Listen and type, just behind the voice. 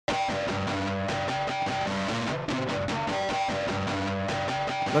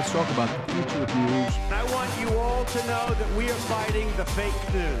Let's talk about the future of news. I want you all to know that we are fighting the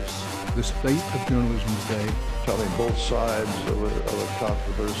fake news. The state of journalism today. Telling both sides of a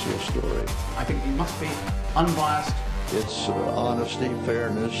controversial story. I think you must be unbiased. It's honesty,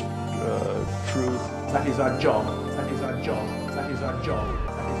 fairness, truth. That is our job. That is our job. That is our job.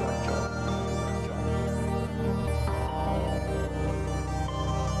 That is our job.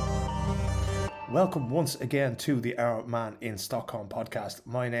 Welcome once again to the Our Man in Stockholm podcast.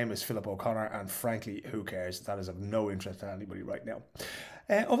 My name is Philip O'Connor, and frankly, who cares? That is of no interest to anybody right now.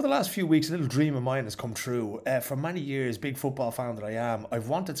 Over the last few weeks, a little dream of mine has come true. For many years, big football fan that I am, I've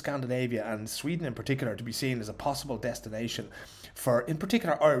wanted Scandinavia and Sweden in particular to be seen as a possible destination for, in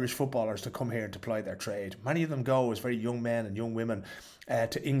particular, Irish footballers to come here and to ply their trade. Many of them go as very young men and young women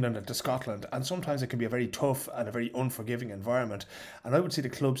to England and to Scotland, and sometimes it can be a very tough and a very unforgiving environment. And I would see the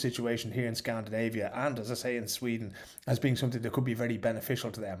club situation here in Scandinavia and, as I say, in Sweden as being something that could be very beneficial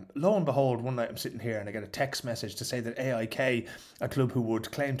to them. Lo and behold, one night I'm sitting here and I get a text message to say that AIK, a club who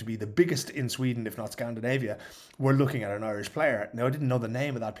would claim to be the biggest in Sweden, if not Scandinavia, were looking at an Irish player. Now, I didn't know the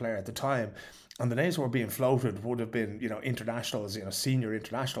name of that player at the time, and the names that were being floated would have been, internationals, senior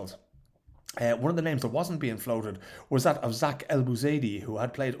internationals. One of the names that wasn't being floated was that of Zak El-Bouzidi, who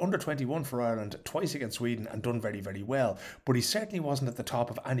had played under 21 for Ireland twice against Sweden and done very, very well. But he certainly wasn't at the top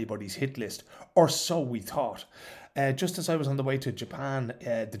of anybody's hit list, or so we thought. Just as I was on the way to Japan,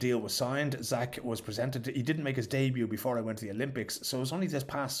 the deal was signed. Zak was presented. He didn't make his debut before I went to the Olympics, so it was only this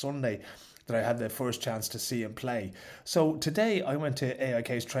past Sunday that I had the first chance to see him play. So today I went to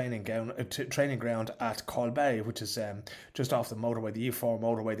AIK's training ground at Karlberg, which is just off the motorway, the E4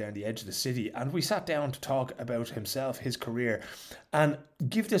 motorway there on the edge of the city, and we sat down to talk about himself, his career, and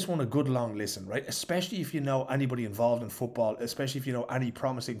give this one a good long listen, right? Especially if you know anybody involved in football, especially if you know any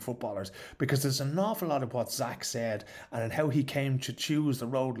promising footballers, because there's an awful lot of what Zak said and in how he came to choose the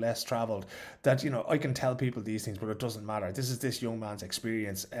road less travelled that, I can tell people these things, but it doesn't matter. This is this young man's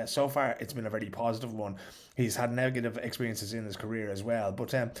experience. So far, it's been a very positive one. He's had negative experiences in his career as well,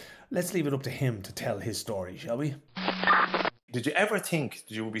 but let's leave it up to him to tell his story, shall we? Did you ever think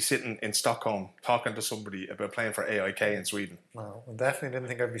that you would be sitting in Stockholm talking to somebody about playing for AIK in Sweden? No, I definitely didn't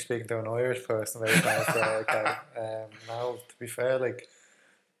think I'd be speaking to an Irish person about playing for AIK. No, to be fair,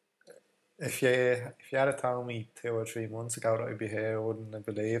 if you had told me 2 or 3 months ago that I'd be here, I wouldn't have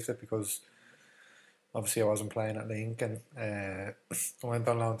believed it, because obviously I wasn't playing at Lincoln. I went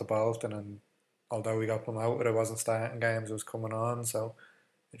on loan to Bolton, and although we got promoted, I wasn't starting games, I was coming on. So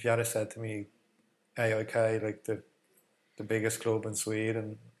if you had said to me AIK, the biggest club in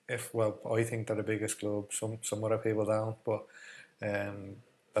Sweden, I think they're the biggest club, some other people don't, but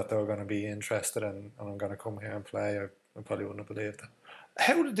that they were going to be interested and I'm going to come here and play, I probably wouldn't have believed it.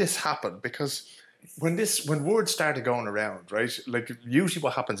 How did this happen? Because when word started going around, right, usually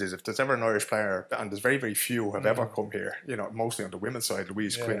what happens is if there's ever an Irish player, and there's very, very few who have ever come here, mostly on the women's side,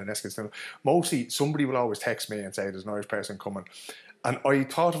 Louise Quinn and Eskilstuna, mostly somebody will always text me and say there's an Irish person coming. And I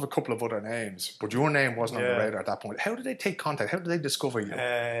thought of a couple of other names, but your name wasn't on the radar at that point. How did they take contact? How did they discover you?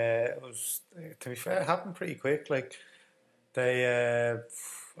 It was, to be fair, it happened pretty quick. I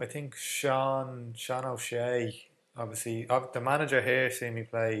think Sean O'Shea, obviously, the manager here seen me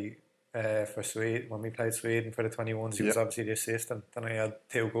play for Sweden. When we played Sweden for the 21s, he was obviously the assistant, and I had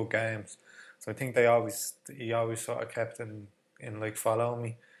 2 good games. So I think he always sort of kept in following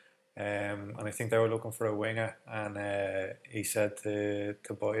me. And I think they were looking for a winger, and he said to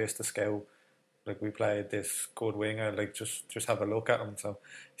Boyce, the scout, we played this good winger, just have a look at him. So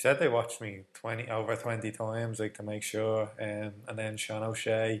he said they watched me over 20 times, to make sure. And then Sean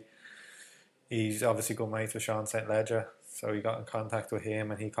O'Shea, he's obviously good mates with Sean St. Ledger, so he got in contact with him,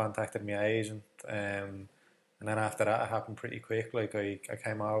 and he contacted my agent. And then after that, it happened pretty quick. I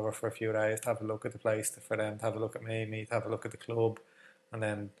came over for a few days to have a look at the place, for them to have a look at me to have a look at the club. And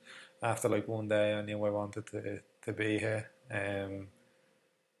then after one day, I knew I wanted to be here. And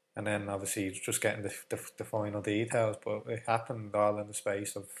then obviously just getting the final details, but it happened all in the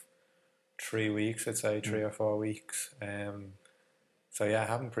space of 3 weeks, I'd say, 3 or 4 weeks. So yeah, it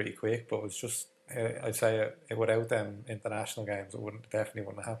happened pretty quick, but it was just, I'd say without them international games, it definitely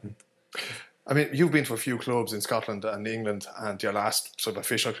wouldn't have happened. I mean, you've been to a few clubs in Scotland and England, and your last sort of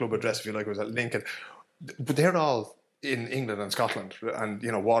official club address, if you like, was at Lincoln. But they're all in England and Scotland and,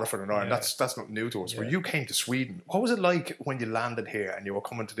 Waterford and Ireland. Yeah. That's not new to us. Yeah. When you came to Sweden, what was it like when you landed here and you were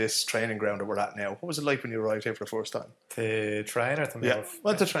coming to this training ground that we're at now? What was it like when you arrived here for the first time? To train or to move? Yeah,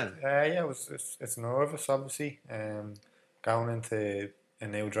 well, to train. It's nervous, obviously. Going into a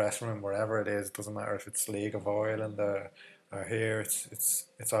new dressing room, wherever it is, doesn't matter if it's League of Ireland or here,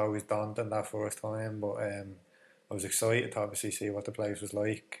 it's always daunting that first time, but I was excited to obviously see what the place was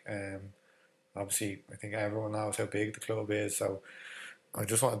like. Obviously, I think everyone knows how big the club is, so I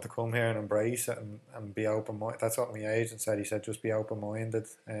just wanted to come here and embrace it and be open-minded. That's what my agent said. He said, just be open-minded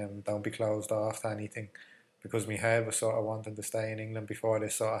and don't be closed off to anything, because my head was sort of wanting to stay in England before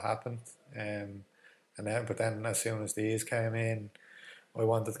this sort of happened. But then as soon as these came in, I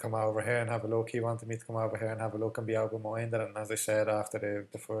wanted to come over here and have a look. He wanted me to come over here and have a look and be open-minded. And as I said, after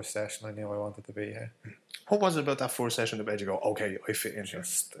the first session, I knew I wanted to be here. What was it about that first session that made you go, okay, I fit in here?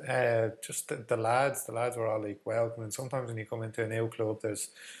 Just the lads were all like welcoming. Sometimes when you come into a new club, there's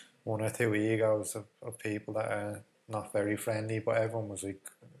one or two egos of people that are not very friendly, but everyone was like,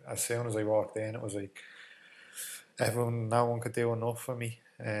 as soon as I walked in, it was like no one could do enough for me.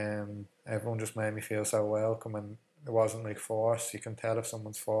 Everyone just made me feel so welcome, and it wasn't like forced. You can tell if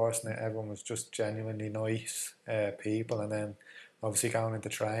someone's forced, and everyone was just genuinely nice people. And then obviously going into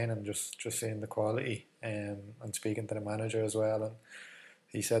training and just seeing the quality, and speaking to the manager as well, and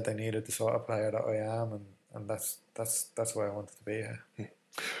he said they needed the sort of player that I am, and that's why I wanted to be here.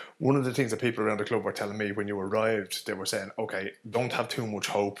 One of the things that people around the club were telling me when you arrived, they were saying, okay, don't have too much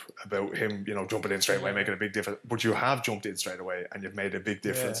hope about him, jumping in straight away, making a big difference. But you have jumped in straight away and you've made a big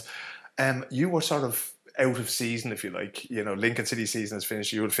difference. Yeah. You were sort of out of season, if you like. Lincoln City season is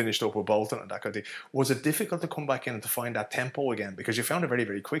finished. You had finished up with Bolton and that kind of thing. Was it difficult to come back in and to find that tempo again? Because you found it very,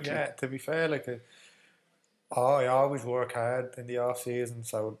 very quickly. Yeah, to be fair, I always work hard in the off season,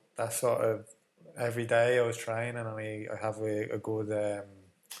 so that's sort of every day I was training, and I have a good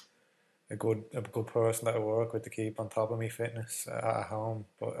person that I work with to keep on top of me fitness at home.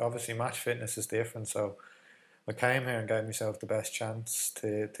 But obviously match fitness is different, so I came here and gave myself the best chance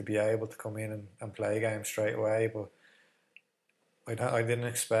to be able to come in and play games straight away. But I didn't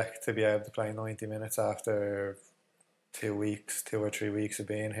expect to be able to play 90 minutes after 2 or 3 weeks of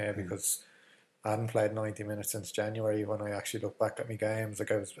being here, because I hadn't played 90 minutes since January when I actually looked back at my games.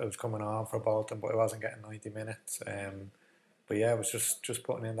 Like I was coming on for Bolton, but I wasn't getting 90 minutes. But yeah, it was just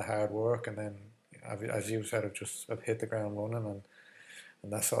putting in the hard work, and then, as you said, I've hit the ground running,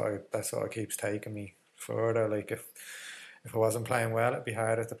 and that sort of keeps taking me further. Like if I wasn't playing well, it'd be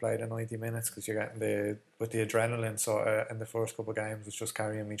harder to play the 90 minutes, because you're getting with the adrenaline sort of in the first couple of games, it's just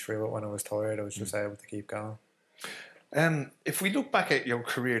carrying me through it. When I was tired, I was just able to keep going. If we look back at your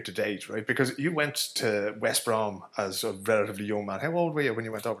career to date, right, because you went to West Brom as a relatively young man. How old were you when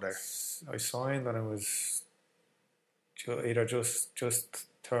you went over there? I signed when I was either just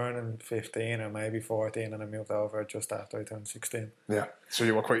turning 15 or maybe 14, and I moved over just after I turned 16. Yeah, so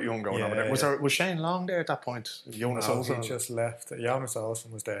you were quite young going over there. Was Shane Long there at that point? Jonas Olsen? He just left. Jonas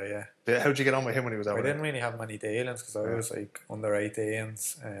Olsen was there, yeah. How did you get on with him when he was over there? I didn't really have many dealings, because I was under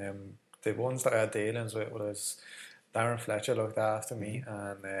 18s. The ones that I had dealings with was Darren Fletcher looked after me,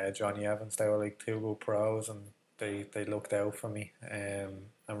 and Johnny Evans. They were two good pros, and they looked out for me. And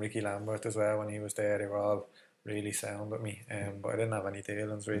Ricky Lambert as well, when he was there, they were all really sound with me. But I didn't have any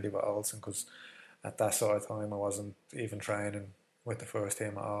dealings really with Olsen, because at that sort of time I wasn't even training with the first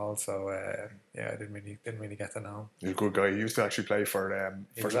team at all. So I didn't really get to know him. He's a good guy. He used to actually play for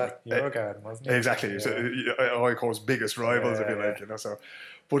Djurgården, wasn't he? Exactly. Oiko's biggest rivals, if you like. So,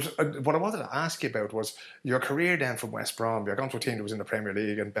 but what I wanted to ask you about was your career then from West Brom. You're gone to a team that was in the Premier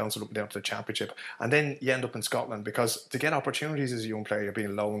League and bouncing up and down to the Championship, and then you end up in Scotland, because to get opportunities as a young player, you're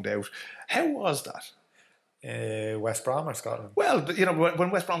being loaned out. How was that? West Brom or Scotland? Well, when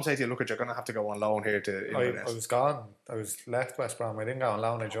West Brom say to you, look, you're going to have to go on loan here to Inverness. I was gone. I was left West Brom. I didn't go on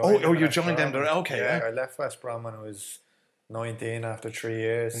loan. I joined. You joined them there. Okay. Yeah, I left West Brom when I was 19 after 3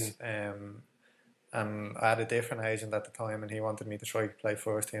 years. And I had a different agent at the time, and he wanted me to try to play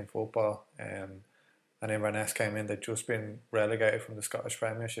first team football. And Inverness came in. They'd just been relegated from the Scottish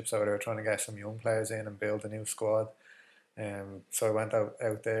Premiership, so they were trying to get some young players in and build a new squad. So I went out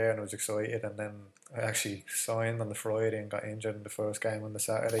there and I was excited, and then I actually signed on the Friday and got injured in the first game on the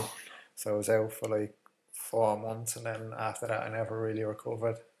Saturday. So I was out for 4 months, and then after that I never really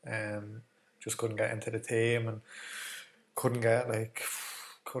recovered. Just couldn't get into the team, and couldn't get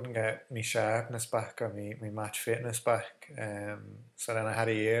my sharpness back or my match fitness back. So then I had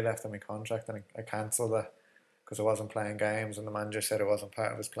a year left on my contract, and I cancelled it because I wasn't playing games, and the manager said it wasn't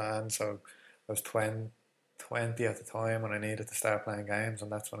part of his plan. So I was 20 at the time, and I needed to start playing games,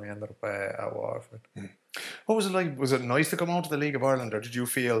 and that's when I ended up at Waterford. What was it like? Was it nice to come on to the League of Ireland, or did you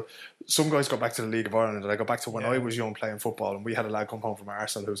feel some guys got back to the League of Ireland, and I got back to when I was young playing football, and we had a lad come home from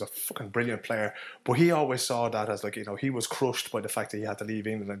Arsenal who was a fucking brilliant player, but he always saw that as he was crushed by the fact that he had to leave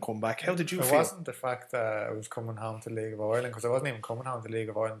England and come back. How did you feel? It wasn't the fact that I was coming home to the League of Ireland, because I wasn't even coming home to the League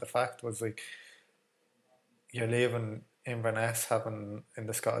of Ireland. The fact was you're leaving Inverness having in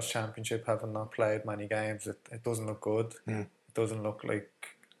the Scottish Championship, having not played many games, it doesn't look good. It doesn't look like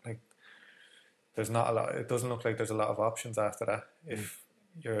there's not a lot. It doesn't look like there's a lot of options after that. If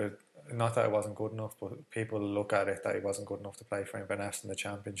you're not that it wasn't good enough, but people look at it that he wasn't good enough to play for Inverness in the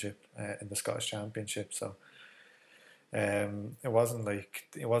Championship, in the Scottish Championship. So it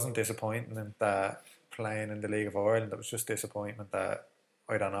wasn't disappointing that playing in the League of Ireland. It was just disappointment that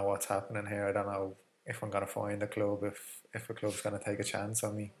I don't know what's happening here. I don't know if I'm going to find a club, if a club's going to take a chance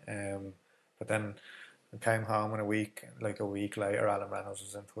on me. But then I came home in a week later, Alan Reynolds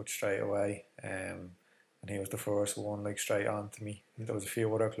was in touch straight away, and he was the first one straight on to me. There was a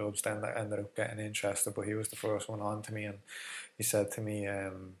few other clubs then that ended up getting interested, but he was the first one on to me, and he said to me,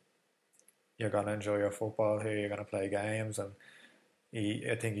 you're going to enjoy your football here, you're going to play games. And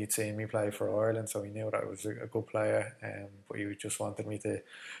I think he'd seen me play for Ireland, so he knew that I was a good player, but he just wanted me to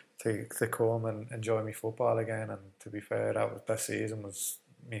come and enjoy my football again. And to be fair, that season was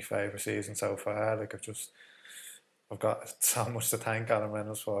my favourite season so far. I've got so much to thank Alan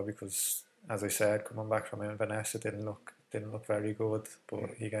Reynolds for, because, as I said, coming back from Inverness, it didn't look very good,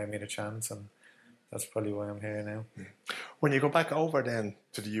 but he gave me the chance, and that's probably why I'm here now. When you go back over then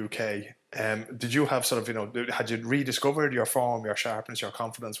to the UK, did you have sort of, had you rediscovered your form, your sharpness, your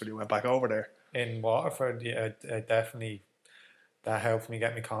confidence when you went back over there? In Waterford, yeah, I definitely, that helped me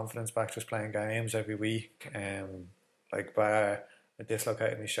get my confidence back, just playing games every week. I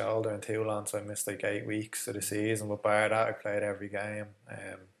dislocated my shoulder in Toulon, so I missed 8 weeks of the season. But bar that, I played every game.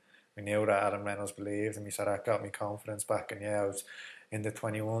 We knew that Adam Reynolds believed in me, so that got me confidence back. And I was in the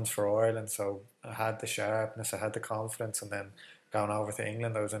 21s for Ireland, so I had the sharpness, I had the confidence, and then going over to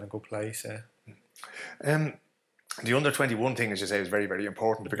England, I was in a good place. The under-21 thing, as you say, is very, very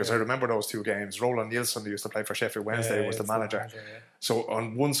important, because I remember those 2 games. Roland Nielsen, who used to play for Sheffield Wednesday, was the manager. So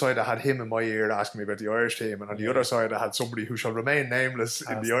on one side I had him in my ear asking me about the Irish team, and on the other side I had somebody who shall remain nameless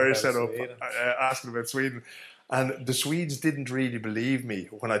in the Irish setup asking about Sweden. And the Swedes didn't really believe me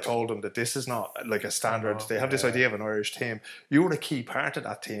when I told them that this is not like a standard. They have this idea of an Irish team. You were a key part of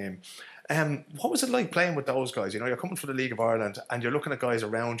that team. What was it like playing with those guys? You're coming from the League of Ireland, and you're looking at guys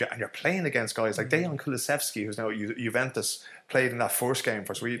around you, and you're playing against guys like Dejan Kulusevski, who's now at Juventus, played in that first game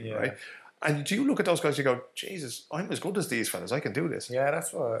for Sweden, right? And do you look at those guys and you go, Jesus, I'm as good as these fellas, I can do this? Yeah,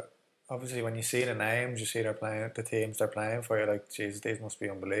 that's what, obviously when you see the names, you see the teams they're playing for, you're like, Jesus, these must be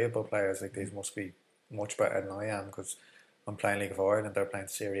unbelievable players, these must be much better than I am, because I'm playing League of Ireland, they're playing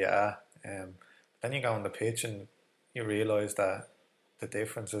Serie A. Then you go on the pitch and you realise that the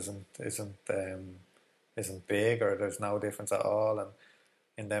difference isn't big, or there's no difference at all. And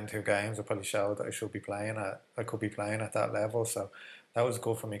in them 2 games, I probably showed that I could be playing at that level. So that was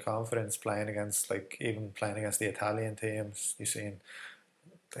good for my confidence, playing against the Italian teams. You seen,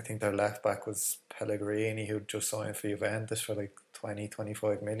 I think their left back was Pellegrini, who'd just signed for Juventus for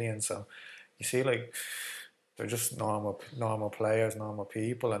 20-25 million. So you see, they're just normal players, normal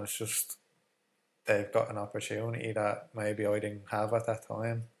people, and it's just they've got an opportunity that maybe I didn't have at that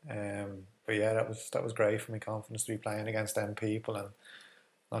time. But yeah, that was great for my confidence to be playing against them people, and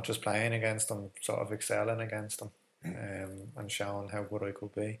not just playing against them, sort of excelling against them, and showing how good I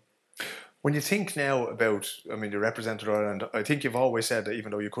could be. When you think now about, you represented Ireland, I think you've always said that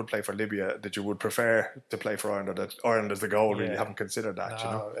even though you could play for Libya, that you would prefer to play for Ireland, or that Ireland is the goal, really. You haven't considered that,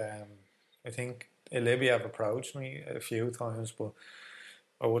 No, I think Libya have approached me a few times, but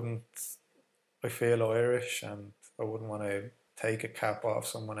I feel Irish, and I wouldn't want to take a cap off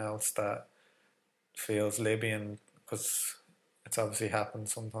someone else that feels Libyan, because it's obviously happened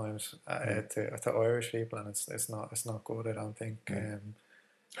sometimes to Irish people, and it's not good, I don't think.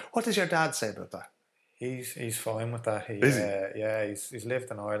 What does your dad say about that? He's fine with that. He's lived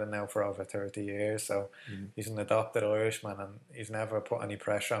in Ireland now for over 30 years, so he's an adopted Irishman, and he's never put any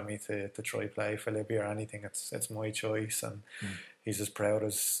pressure on me to try play for Libya or anything. It's my choice, and he's as proud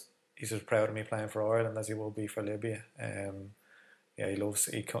of me playing for Ireland as he will be for Libya.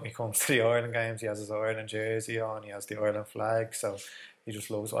 He comes to the Ireland games, he has his Ireland jersey on, he has the Ireland flag, so he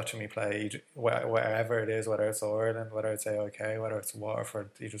just loves watching me play. Wherever it is, whether it's Ireland, whether it's AIK, whether it's Waterford,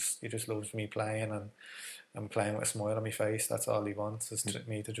 he just loves me playing, and I'm playing with a smile on my face. That's all he wants, is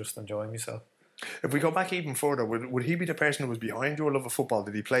me to just enjoy myself. If we go back even further, would he be the person who was behind your love of football?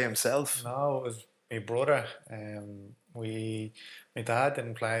 Did he play himself? No, it was my brother. My dad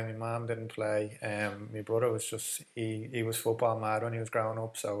didn't play, my mum didn't play. My brother was just, he was football mad when he was growing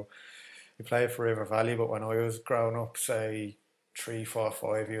up, so he played for River Valley, but when I was growing up, say 3, 4,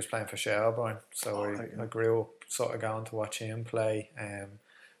 5, he was playing for Shelbourne, so I grew up sort of going to watch him play, and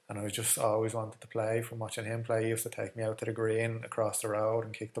I just always wanted to play from watching him play. He used to take me out to the green across the road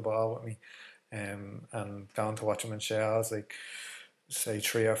and kick the ball with me. and going to watch them in Shells, like say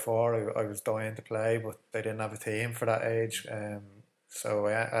 3 or 4, I was dying to play, but they didn't have a team for that age. So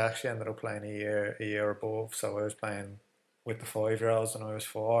I actually ended up playing a year above. So I was playing with the 5-year-olds when I was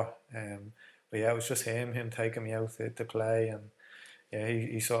 4. But yeah, it was just him taking me out to play, and yeah,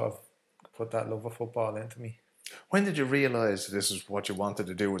 he sort of put that love of football into me. When did you realise this is what you wanted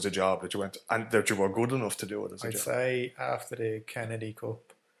to do as a job, that you went and that you were good enough to do it as a job? I'd say after the Kennedy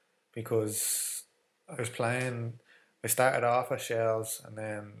Cup, because I was playing. I started off at Shells, and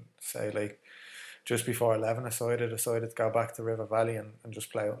then say like just before 11, I decided to go back to River Valley and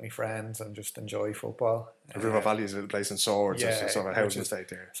just play with my friends and just enjoy football. River Valley is a place in Swords, it's sort of a housing estate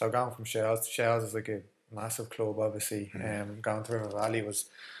there. So going from Shells is like a massive club, obviously. Going to River Valley was,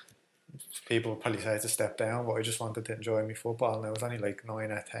 people would probably say it's a step down, but I just wanted to enjoy my football, and I was only like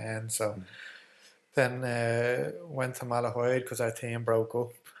 9 or 10. So then went to Malahide because our team broke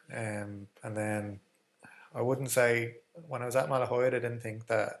up, and then I wouldn't say when I was at Malahide I didn't think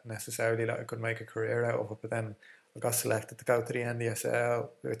that necessarily that I could make a career out of it, but then I got selected to go to the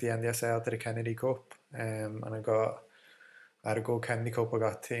NDSL to the Kennedy Cup, and I had a good Kennedy Cup. I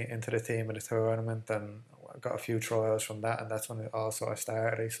got into the team of the tournament, and I got a few trials from that, and that's when it all sort of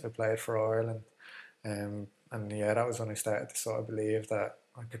started. I played for Ireland, and yeah, that was when I started to sort of believe that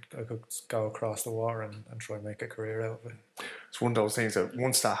I could go across the water and try and make a career out of it. It's one of those things that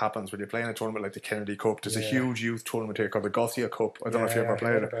once that happens, when you're playing a tournament like the Kennedy Cup, there's a huge youth tournament here called the Gothia Cup. I don't know if you ever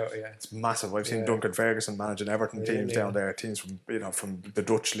played it. It's massive. I've seen Duncan Ferguson managing Everton teams down there, teams from the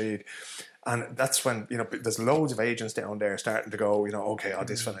Dutch league. And that's when, there's loads of agents down there starting to go, okay,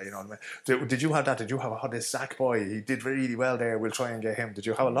 this fella, what I mean. Did you have that? Did you have this Zach boy? He did really well there. We'll try and get him. Did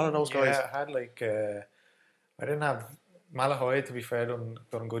you have a lot of those guys? Yeah, I had I didn't have Malahide, to be fair, done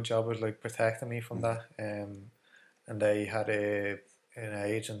a good job of protecting me from that. And they had an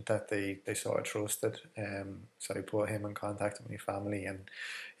agent that they sort of trusted. So they put him in contact with my family, and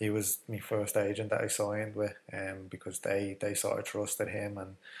he was my first agent that I signed with, because they sort of trusted him,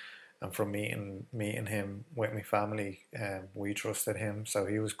 and from meeting him with my family, we trusted him. So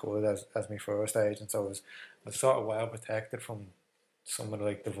he was good as my first agent. So I was sort of well protected from some of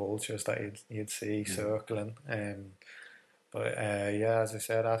the vultures that you'd see circling. But as I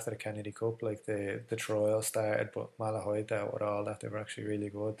said, after the Kennedy Cup, the trial started, but Malahide dealt with all that. They were actually really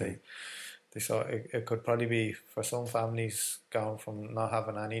good. They thought it could probably be, for some families, going from not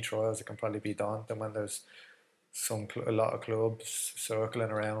having any trials, it can probably be daunting when there's a lot of clubs circling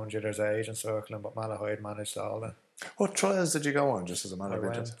around you. There's agents circling, but Malahide managed all that. What trials did you go on, just as a matter of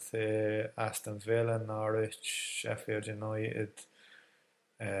interest? I went to Aston Villa, Norwich, Sheffield United,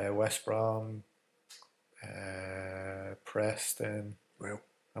 West Brom, Preston. Wow.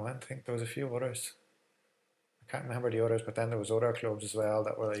 I think there was a few others. I can't remember the others, but then there was other clubs as well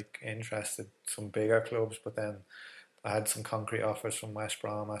that were interested, some bigger clubs, but then I had some concrete offers from West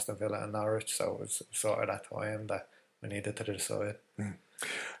Brom, Aston Villa and Norwich, so it was sort of that time that we needed to decide.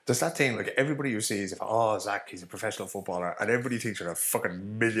 Does that thing, everybody you see is, Zach, he's a professional footballer, and everybody thinks you're a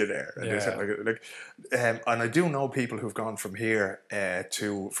fucking millionaire. And and I do know people who've gone from here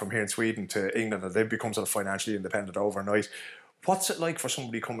in Sweden to England, and they've become sort of financially independent overnight. What's it like for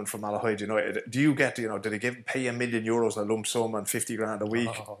somebody coming from Malahide United? Do you get, do they pay €1 million in a lump sum and 50 grand a week?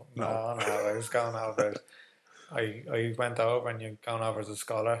 No. I was going over. I went over, and you're going over as a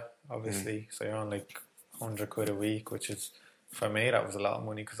scholar, obviously, so you're on £100 a week, which is, for me, that was a lot of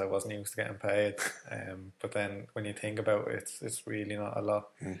money because I wasn't used to getting paid. But then when you think about it, it's really not a lot.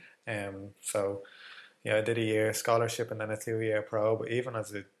 So yeah, I did a year scholarship and then a 2-year pro. But even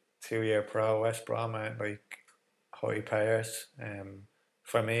as a 2-year pro, West Brom aren't high payers.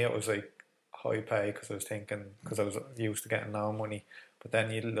 For me, it was high pay because I was used to getting no money. But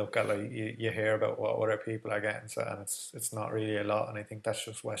then you look at you hear about what other people are getting, and it's not really a lot. And I think that's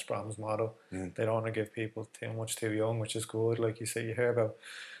just West Brom's model. They don't want to give people too much too young, which is good. Like you say, you hear about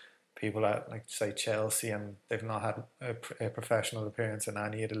people at say Chelsea, and they've not had a professional appearance in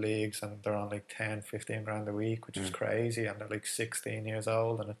any of the leagues, and they're on 10, 15 grand a week, which is crazy. And they're 16 years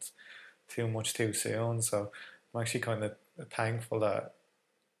old, and it's too much too soon. So I'm actually kind of thankful that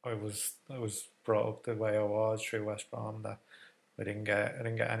I was brought up the way I was through West Brom, that I didn't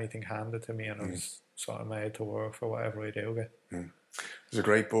get anything handed to me, and I was sort of made to work for whatever I do get. There's a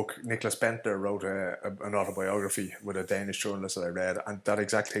great book. Nicholas Bentner wrote an autobiography with a Danish journalist that I read, and that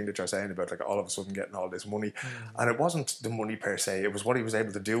exact thing that you're saying about all of a sudden getting all this money, and it wasn't the money per se, it was what he was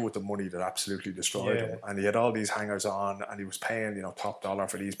able to do with the money that absolutely destroyed him. And he had all these hangers on, and he was paying top dollar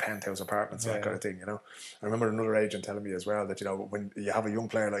for these penthouse apartments, that kind of thing. I remember another agent telling me as well that when you have a young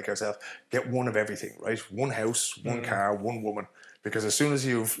player like yourself, get one of everything, right? One house, one car, one woman. because as soon as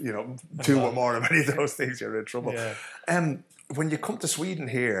you've, two or more of any of those things, you're in trouble. Yeah. When you come to Sweden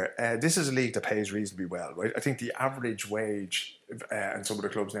here, this is a league that pays reasonably well, right? I think the average wage in some of the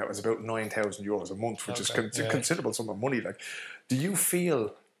clubs now is about €9,000 a month, which is a considerable sum of money. Like, do you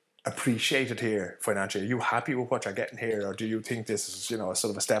feel appreciated here financially? Are you happy with what you're getting here, or do you think this is, sort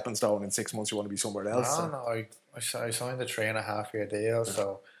of a stepping stone? In 6 months, you want to be somewhere else? No. I signed a 3.5 year deal,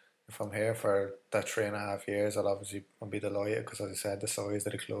 so if I'm here for that 3.5 years, I'll be delighted because, as I said, the size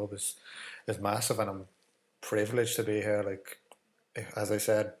of the club is massive, and I'm privileged to be here. Like, as I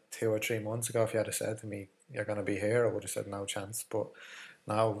said 2 or 3 months ago, if you had said to me you're going to be here, I would have said no chance. But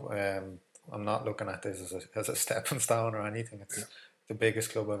now I'm not looking at this as a stepping stone or anything. It's the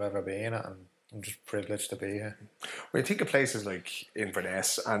biggest club I've ever been at, and I'm just privileged to be here. When you think of places like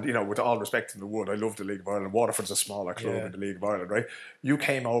Inverness, and with all respect to the Wood, I love the League of Ireland. Waterford's a smaller club in the League of Ireland, right? You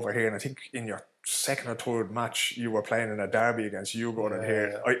came over here, and I think in your second or third match you were playing in a derby against Djurgården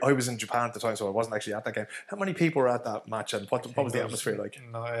here. I was in Japan at the time, so I wasn't actually at that game. How many people were at that match, and what was the atmosphere like?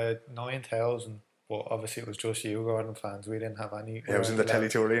 9,000, but obviously it was just Djurgården fans. We didn't have any. Yeah, it was in the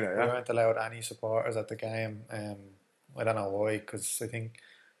Tele2 Arena. We weren't allowed any supporters at the game. I don't know why, because I think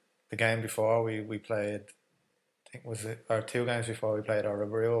the game before we played, I think was it, or 2 games before we played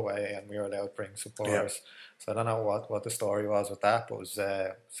Örebro away, and we were allowed to bring supporters. Yeah. So I don't know what the story was with that, but it was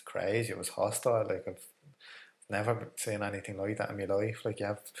crazy. It was hostile. Like, I've never seen anything like that in my life. Like, you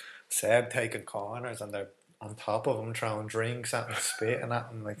have Seb taking corners and they're on top of him throwing drinks at him, spitting at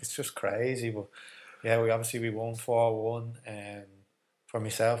him. Like, it's just crazy. But yeah, we won 4-1. For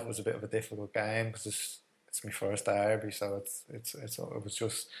myself, it was a bit of a difficult game because it's my first derby, so it was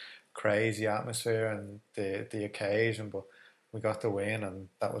just crazy atmosphere and the occasion, but we got the win, and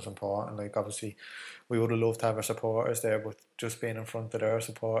that was important. Like, obviously we would have loved to have our supporters there, but just being in front of their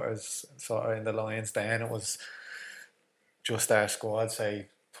supporters sort of in the Lions Den, it was just our squad, say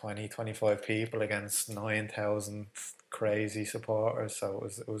 20-25 people against 9,000 crazy supporters, so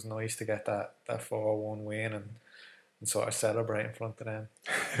it was nice to get that 4-1 win and sort of celebrate in front of them.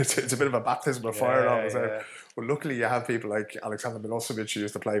 It's a bit of a baptism of fire, isn't it? Well, luckily you have people like Alexander Milosevic, who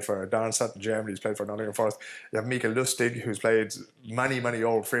used to play for Darmstadt in Germany. He's played for Nottingham Forest. You have Mikael Lustig, who's played many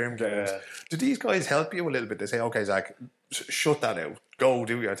old firm games. Do these guys help you a little bit? They say, okay, Zach, shut that out, go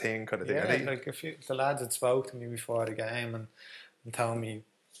do your thing, kind of thing. Yeah, like the lads had spoke to me before the game and told me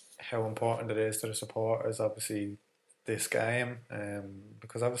how important it is to the supporters, obviously, this game,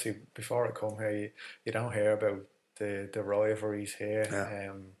 because obviously before I come here, you don't hear about the rivalries here.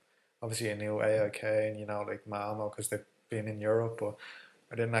 Obviously I knew AIK and like Malmo because they've been in Europe, but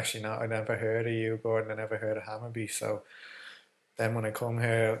I didn't actually know. I never heard of Djurgården. I never heard of Hammarby. So then when I come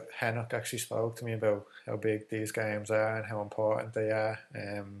here, Henok actually spoke to me about how big these games are and how important they are.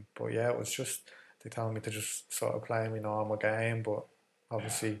 But yeah, it was just, they told me to just sort of play my normal game, but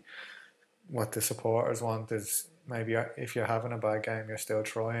obviously what the supporters want is maybe if you're having a bad game, you're still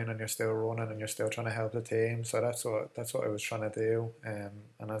trying and you're still running and you're still trying to help the team. So that's what I was trying to do.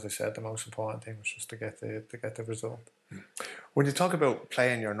 And as I said, the most important thing was just to get the result. When you talk about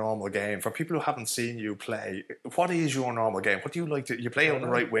playing your normal game, for people who haven't seen you play, what is your normal game? What do you like to? You play on the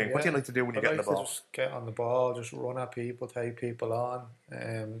right wing. What do you like to do when you get on the ball? Just get on the ball, just run at people, take people on,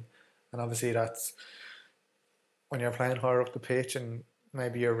 and obviously that's when you're playing higher up the pitch and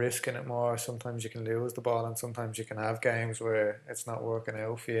maybe you're risking it more. Sometimes you can lose the ball and sometimes you can have games where it's not working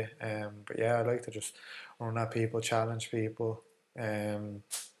out for you. But yeah, I like to just run at people, challenge people,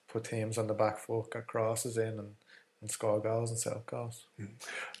 put teams on the back foot, get crosses in and score goals and set up goals.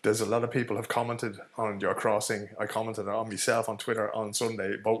 There's a lot of people have commented on your crossing. I commented on myself on Twitter on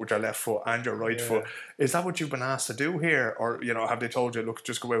Sunday, both with your left foot and your right foot. Is that what you've been asked to do here? Or, have they told you, look,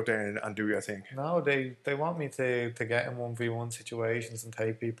 just go out there and do your thing? No, they want me to get in 1v1 situations and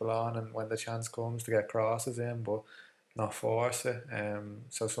take people on, and when the chance comes to get crosses in, but not force it.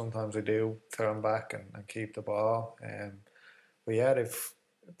 So sometimes I do turn back and keep the ball. But yeah,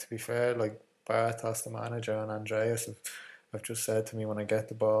 to be fair, like Bartos, the manager, and Andreas have just said to me, when I get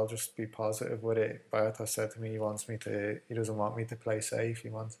the ball, just be positive with it. Bartos said to me he doesn't want me to play safe. He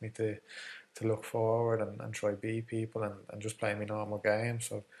wants me to look forward and try beat people and just play my normal game.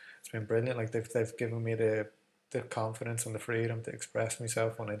 So it's been brilliant. Like they've given me the confidence and the freedom to express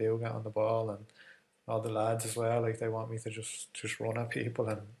myself when I do get on the ball, and all the lads as well. Like they want me to just run at people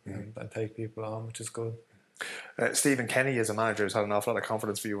and take people on, which is good. Stephen Kenny as a manager has had an awful lot of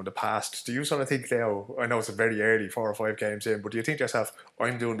confidence for you in the past. Do you sort of think now, I know it's a very early 4 or 5 games in, but do you think to yourself,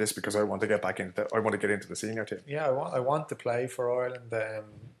 I'm doing this because I want to get I want to get into the senior team? Yeah, I want to play for Ireland.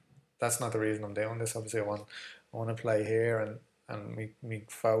 That's not the reason I'm doing this. Obviously I want to play here, and my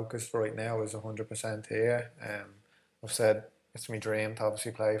focus right now is 100% here. I've said it's my dream to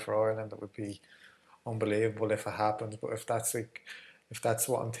obviously play for Ireland. It would be unbelievable if it happens. But if that's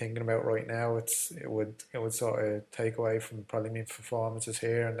what I'm thinking about right now, it would sort of take away from probably my performances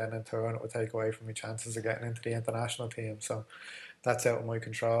here, and then in turn it would take away from my chances of getting into the international team. So that's out of my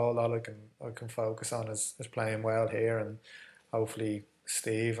control. All I can focus on is playing well here, and hopefully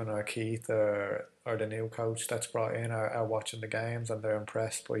Stephen or Keith or the new coach that's brought in are watching the games and they're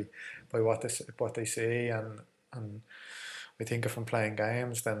impressed by what they see, and I think if I'm playing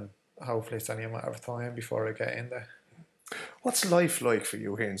games, then hopefully it's only a matter of time before I get in there. What's life like for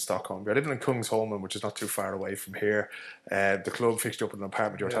you here in Stockholm? You're living in Kungsholmen, which is not too far away from here. The club fixed you up in an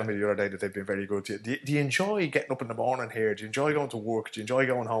apartment. You were telling me the other day that they've been very good to you. Do you enjoy getting up in the morning here? Do you enjoy going to work? Do you enjoy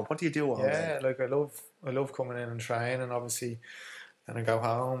going home? What do you do all day? Yeah, like I love coming in and training, obviously, and I go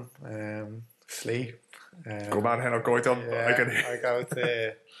home, sleep. Go man, Henrik, go to I go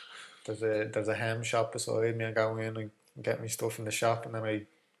to there's a ham shop beside me. I go in and get me stuff in the shop, and then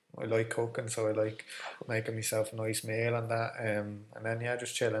I like cooking, so I like making myself a nice meal and that, and then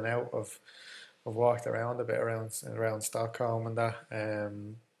just chilling out. I've walked around a bit around Stockholm and that,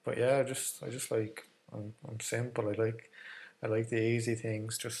 but yeah, I just like I'm simple. I like the easy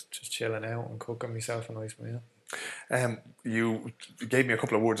things, just chilling out and cooking myself a nice meal. You gave me a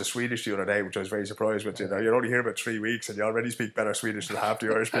couple of words of Swedish the other day, which I was very surprised with. You're only here about 3 weeks and you already speak better Swedish than half the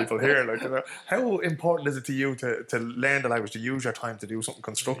Irish people here. Like, how important is it to you to learn the language, to use your time to do something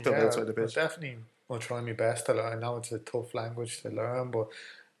constructive outside the pitch? Definitely, I'll try my best to learn. I know it's a tough language to learn, but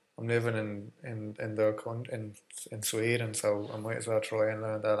I'm living in their country, in Sweden, so I might as well try and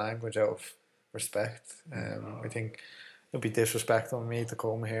learn that language out of respect. I think it'd be disrespectful of me to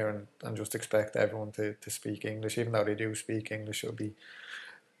come here and just expect everyone to speak English, even though they do speak English. It would be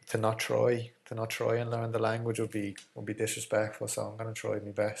to not try and learn the language would be disrespectful. So I'm going to try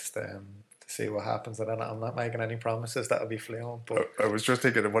my best to see what happens. And I'm not making any promises that I'll be fluent. But I was just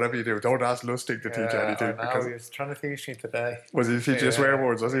thinking, whatever you do, don't ask Lustig to teach you anything. Because he was trying to teach me today. Was he teaching you swear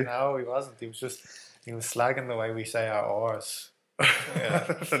words? Was he? No, he wasn't. He was slagging the way we say our R's.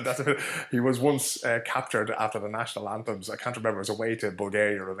 Yeah. He was once captured after the national anthems. I can't remember, it was away to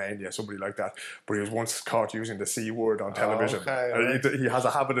Bulgaria or Romania, somebody like that, but he was once caught using the C word on television. He has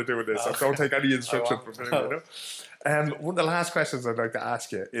a habit of doing this, so don't take any instruction from him. One of the last questions I'd like to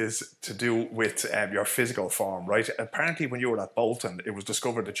ask you is to do with your physical form, right? Apparently when you were at Bolton, it was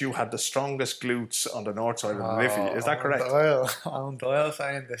discovered that you had the strongest glutes on the north side of the Liffey. Is that correct? Owen Doyle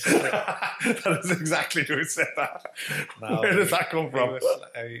saying this. That is exactly who said that. No, where does that come from?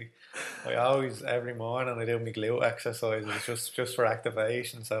 I always, every morning I do my glute exercises just for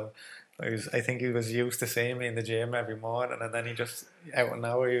activation, so I think he was used to seeing me in the gym every morning, and then he just out of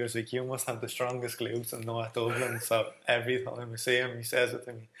nowhere he was like, "You must have the strongest glutes in North Dublin." So every time I see him, he says it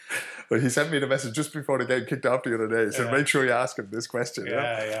to me. Well, he sent me the message just before the game kicked off the other day. He said, "Make sure you ask him this question."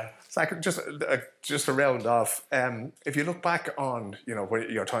 Yeah. So just to round off, if you look back on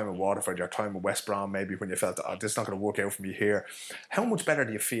your time in Waterford, your time in West Brom, maybe when you felt this is not going to work out for me here, how much better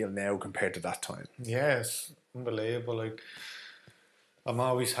do you feel now compared to that time? Yes, unbelievable. Like, I'm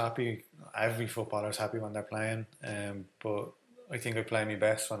always happy. Every footballer's happy when they're playing, but I think I play my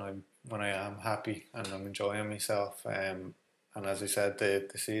best when I am happy and I'm enjoying myself. And as I said,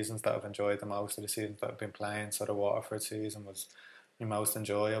 the seasons that I've enjoyed the most are the seasons that I've been playing. So the Waterford season was my most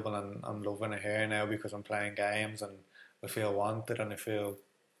enjoyable, and I'm loving it here now because I'm playing games and I feel wanted and I feel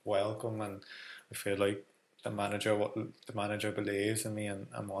welcome, and I feel like the manager believes in me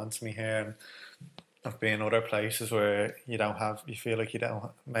and wants me here. And I've been other places where you feel like you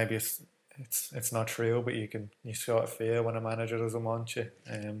don't, maybe it's not true, but you sort of feel when a manager doesn't want you,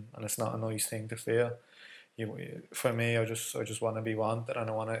 and it's not a nice thing to feel. For me, I just want to be wanted, and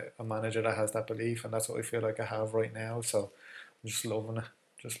I want a manager that has that belief, and that's what I feel like I have right now. So I'm just loving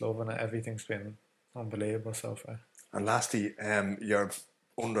it. Everything's been unbelievable so far. And lastly, your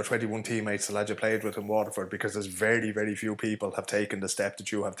under 21 teammates, the lads you played with in Waterford, because there's very, very few people have taken the step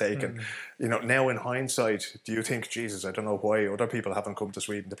that you have taken. Now in hindsight, do you think, Jesus, I don't know why other people haven't come to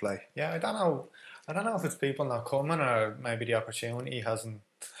Sweden to play? Yeah, I don't know if it's people not coming, or maybe the opportunity hasn't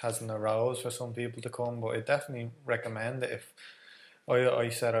arose for some people to come, but I definitely recommend it. If I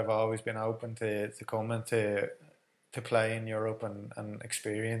said I've always been open to coming to play in Europe and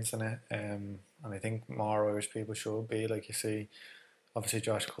experiencing it, and I think more Irish people should be. Like, you see, obviously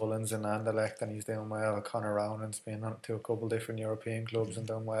Josh Cullen's in Anderlecht and he's doing well. Conor Rownan's been on to a couple different European clubs and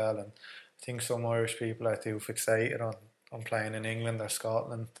done well. And I think some Irish people are too fixated on playing in England or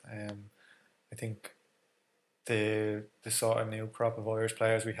Scotland. I think the sort of new crop of Irish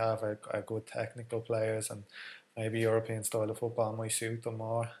players we have are good technical players, and maybe European style of football might suit them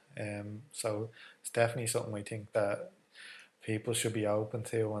more. So it's definitely something I think that people should be open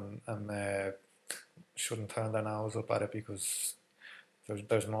to and shouldn't turn their nose up at it, because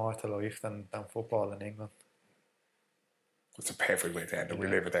there's more to life than football in England. It's a perfect way to end it. We'll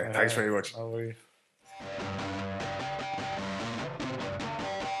leave it there. Thanks very much. No worries.